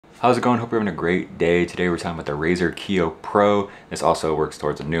How's it going? Hope you're having a great day. Today we're talking about the Razer Kiyo Pro. This also works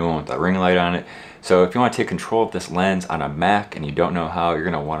towards a new one with a ring light on it. So if you want to take control of this lens on a Mac and you don't know how, you're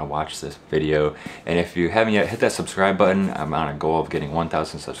going to want to watch this video. And if you haven't yet, hit that subscribe button. I'm on a goal of getting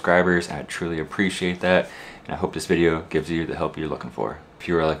 1,000 subscribers and I truly appreciate that. And I hope this video gives you the help you're looking for. If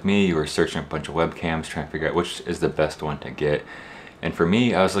you were like me, you were searching a bunch of webcams trying to figure out which is the best one to get. And for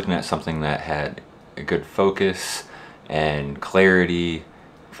me, I was looking at something that had a good focus and clarity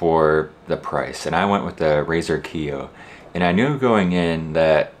for the price, and I went with the Razer Kiyo. And I knew going in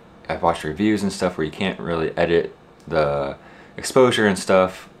that I've watched reviews and stuff where you can't really edit the exposure and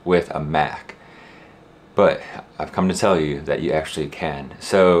stuff with a Mac, but I've come to tell you that you actually can.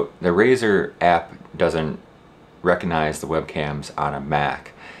 So the Razer app doesn't recognize the webcams on a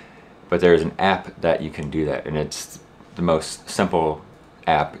Mac, but there's an app that you can do that, and it's the most simple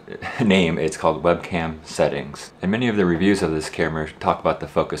app name. It's called Webcam Settings, and many of the reviews of this camera talk about the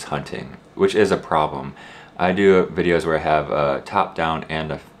focus hunting, which is a problem. I do videos where I have a top down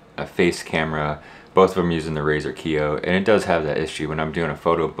and a face camera, both of them using the Razer Kiyo, and it does have that issue. When I'm doing a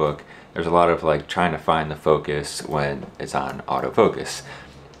photo book, there's a lot of like trying to find the focus when it's on autofocus.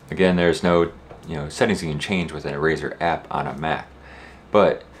 Again, there's no settings you can change within a Razer app on a Mac,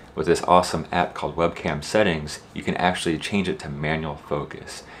 but with this awesome app called Webcam Settings, you can actually change it to manual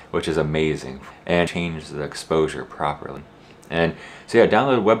focus, which is amazing, and change the exposure properly. And so yeah,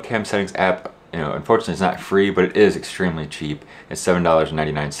 download the Webcam Settings app. Unfortunately it's not free, but it is extremely cheap. It's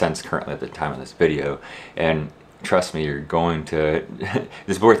 $7.99 currently at the time of this video, and trust me, you're going to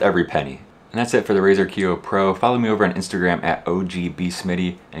it's worth every penny. And that's it for the Razer Kiyo Pro. Follow me over on Instagram at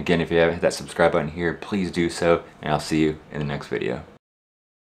OGBSmitty. And again, if you haven't hit that subscribe button here, please do so, and I'll see you in the next video.